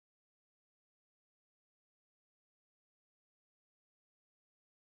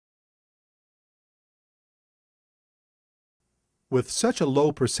With such a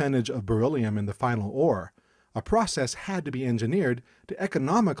low percentage of beryllium in the final ore, a process had to be engineered to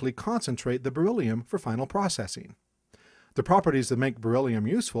economically concentrate the beryllium for final processing. The properties that make beryllium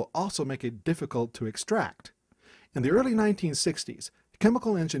useful also make it difficult to extract. In the early 1960s,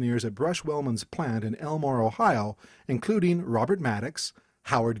 chemical engineers at Brush-Wellman's plant in Elmore, Ohio, including Robert Maddox,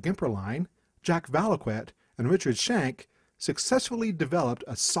 Howard Gimperline, Jack Valaquet, and Richard Schenck, successfully developed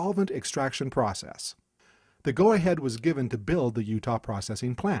a solvent extraction process. The go-ahead was given to build the Utah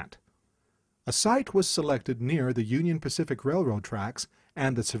processing plant. A site was selected near the Union Pacific Railroad tracks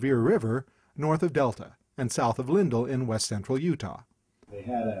and the Sevier River, north of Delta and south of Lindell in west-central Utah. They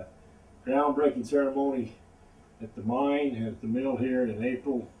had a groundbreaking ceremony at the mine, at the mill here in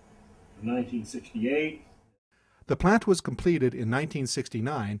April of 1968. The plant was completed in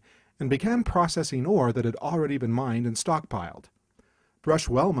 1969 and began processing ore that had already been mined and stockpiled.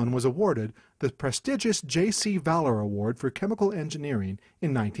 Brush-Wellman was awarded the prestigious J.C. Valor Award for Chemical Engineering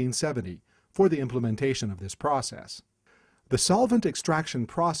in 1970 for the implementation of this process. The solvent extraction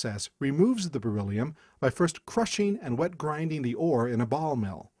process removes the beryllium by first crushing and wet grinding the ore in a ball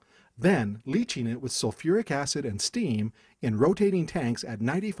mill, then leaching it with sulfuric acid and steam in rotating tanks at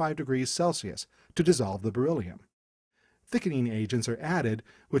 95 degrees Celsius to dissolve the beryllium. Thickening agents are added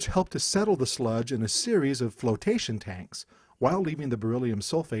which help to settle the sludge in a series of flotation tanks while leaving the beryllium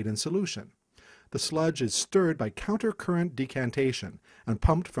sulfate in solution. The sludge is stirred by counter-current decantation and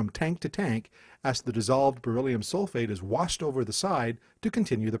pumped from tank to tank as the dissolved beryllium sulfate is washed over the side to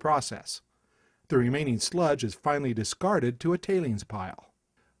continue the process. The remaining sludge is finally discarded to a tailings pile.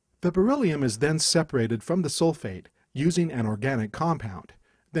 The beryllium is then separated from the sulfate using an organic compound,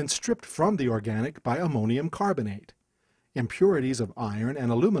 then stripped from the organic by ammonium carbonate. Impurities of iron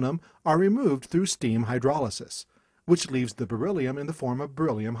and aluminum are removed through steam hydrolysis, which leaves the beryllium in the form of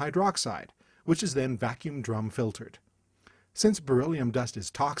beryllium hydroxide, which is then vacuum drum filtered. Since beryllium dust is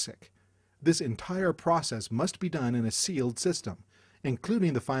toxic, this entire process must be done in a sealed system,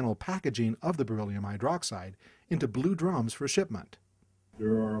 including the final packaging of the beryllium hydroxide into blue drums for shipment.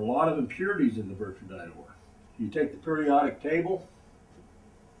 There are a lot of impurities in the bertrandite ore. If you take the periodic table,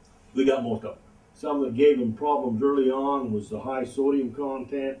 we got most of them. Some that gave them problems early on was the high sodium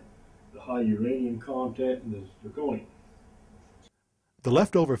content, the high uranium content, and the zirconium. The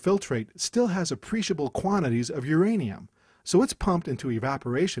leftover filtrate still has appreciable quantities of uranium, so it's pumped into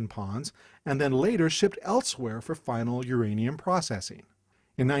evaporation ponds and then later shipped elsewhere for final uranium processing.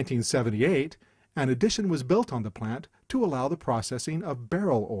 In 1978, an addition was built on the plant to allow the processing of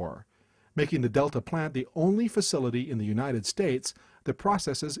beryl ore, making the Delta plant the only facility in the United States that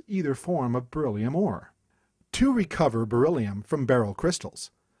processes either form of beryllium ore. To recover beryllium from beryl crystals,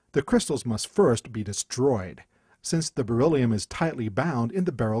 the crystals must first be destroyed, since the beryllium is tightly bound in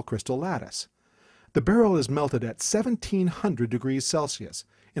the beryl crystal lattice. The beryl is melted at 1700 degrees Celsius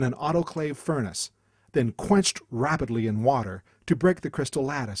in an autoclave furnace, then quenched rapidly in water to break the crystal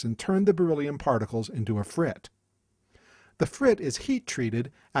lattice and turn the beryllium particles into a frit. The frit is heat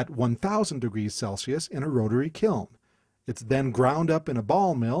treated at 1000 degrees Celsius in a rotary kiln. It's then ground up in a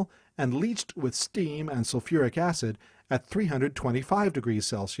ball mill and leached with steam and sulfuric acid at 325 degrees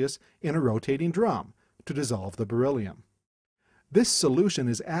Celsius in a rotating drum to dissolve the beryllium. This solution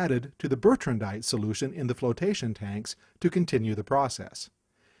is added to the bertrandite solution in the flotation tanks to continue the process.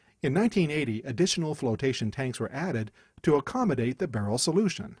 In 1980, additional flotation tanks were added to accommodate the beryl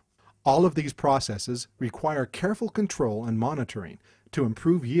solution. All of these processes require careful control and monitoring to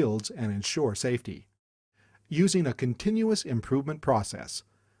improve yields and ensure safety. Using a continuous improvement process,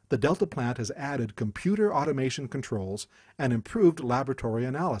 the Delta plant has added computer automation controls and improved laboratory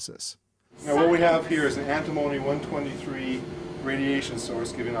analysis. Now what we have here is an antimony-123 radiation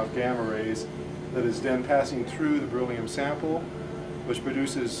source giving off gamma rays that is then passing through the beryllium sample, which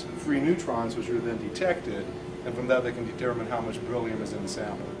produces free neutrons which are then detected, and from that they can determine how much beryllium is in the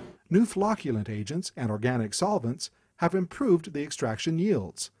sample. New flocculant agents and organic solvents have improved the extraction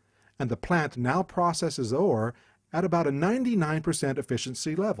yields, and the plant now processes ore at about a 99%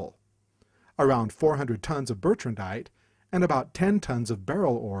 efficiency level. Around 400 tons of bertrandite and about 10 tons of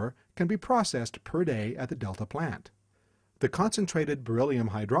beryl ore can be processed per day at the Delta plant. The concentrated beryllium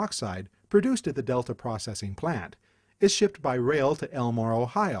hydroxide produced at the Delta processing plant is shipped by rail to Elmore,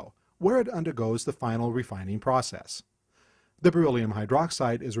 Ohio, where it undergoes the final refining process. The beryllium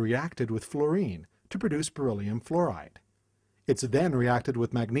hydroxide is reacted with fluorine to produce beryllium fluoride. It's then reacted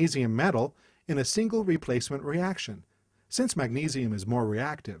with magnesium metal in a single replacement reaction. Since magnesium is more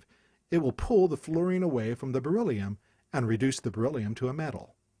reactive, it will pull the fluorine away from the beryllium and reduce the beryllium to a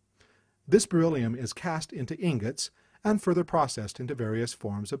metal. This beryllium is cast into ingots and further processed into various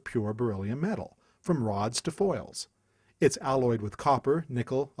forms of pure beryllium metal, from rods to foils. It's alloyed with copper,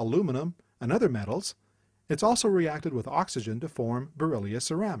 nickel, aluminum, and other metals. It's also reacted with oxygen to form beryllium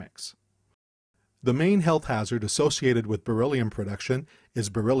ceramics. The main health hazard associated with beryllium production is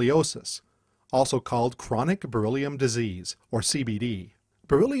berylliosis, also called chronic beryllium disease, or CBD.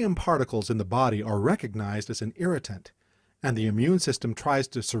 Beryllium particles in the body are recognized as an irritant, and the immune system tries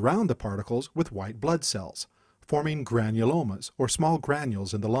to surround the particles with white blood cells, forming granulomas, or small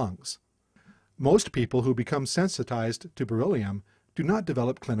granules in the lungs. Most people who become sensitized to beryllium do not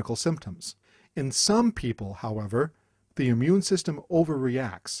develop clinical symptoms. In some people, however, the immune system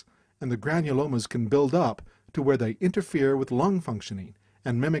overreacts, and the granulomas can build up to where they interfere with lung functioning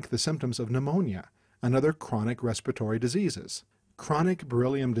and mimic the symptoms of pneumonia and other chronic respiratory diseases. Chronic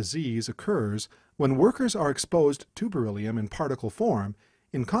beryllium disease occurs when workers are exposed to beryllium in particle form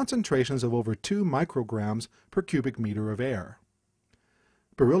in concentrations of over 2 micrograms per cubic meter of air.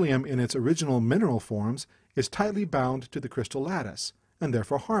 Beryllium in its original mineral forms is tightly bound to the crystal lattice and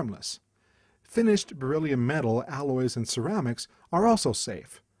therefore harmless. Finished beryllium metal, alloys, and ceramics are also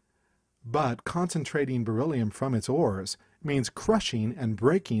safe. But concentrating beryllium from its ores means crushing and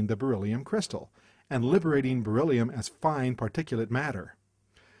breaking the beryllium crystal and liberating beryllium as fine particulate matter.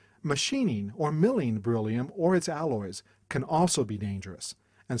 Machining or milling beryllium or its alloys can also be dangerous,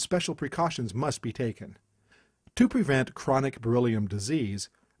 and special precautions must be taken. To prevent chronic beryllium disease,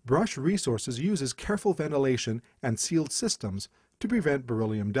 Brush Resources uses careful ventilation and sealed systems to prevent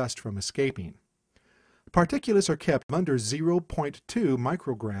beryllium dust from escaping. Particulates are kept under 0.2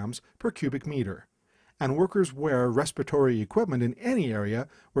 micrograms per cubic meter, and workers wear respiratory equipment in any area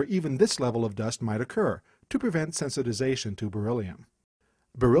where even this level of dust might occur to prevent sensitization to beryllium.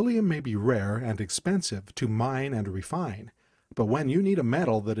 Beryllium may be rare and expensive to mine and refine, but when you need a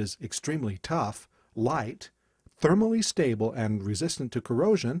metal that is extremely tough, light, thermally stable and resistant to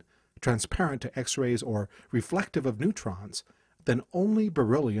corrosion, transparent to X-rays or reflective of neutrons, then only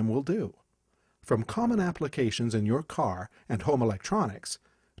beryllium will do. From common applications in your car and home electronics,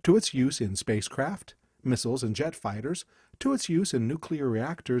 to its use in spacecraft, missiles and jet fighters, to its use in nuclear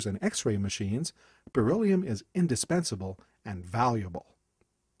reactors and X-ray machines, beryllium is indispensable and valuable.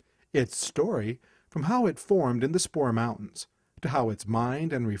 Its story, from how it formed in the Spore Mountains to how it's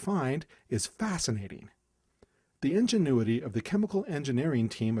mined and refined, is fascinating. The ingenuity of the chemical engineering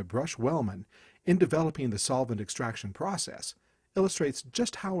team at Brush-Wellman in developing the solvent extraction process illustrates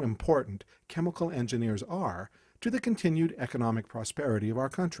just how important chemical engineers are to the continued economic prosperity of our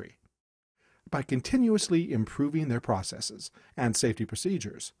country. By continuously improving their processes and safety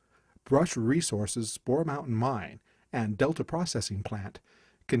procedures, Brush Resources' Spore Mountain Mine and Delta Processing Plant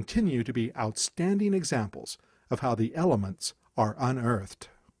continue to be outstanding examples of how the elements are unearthed.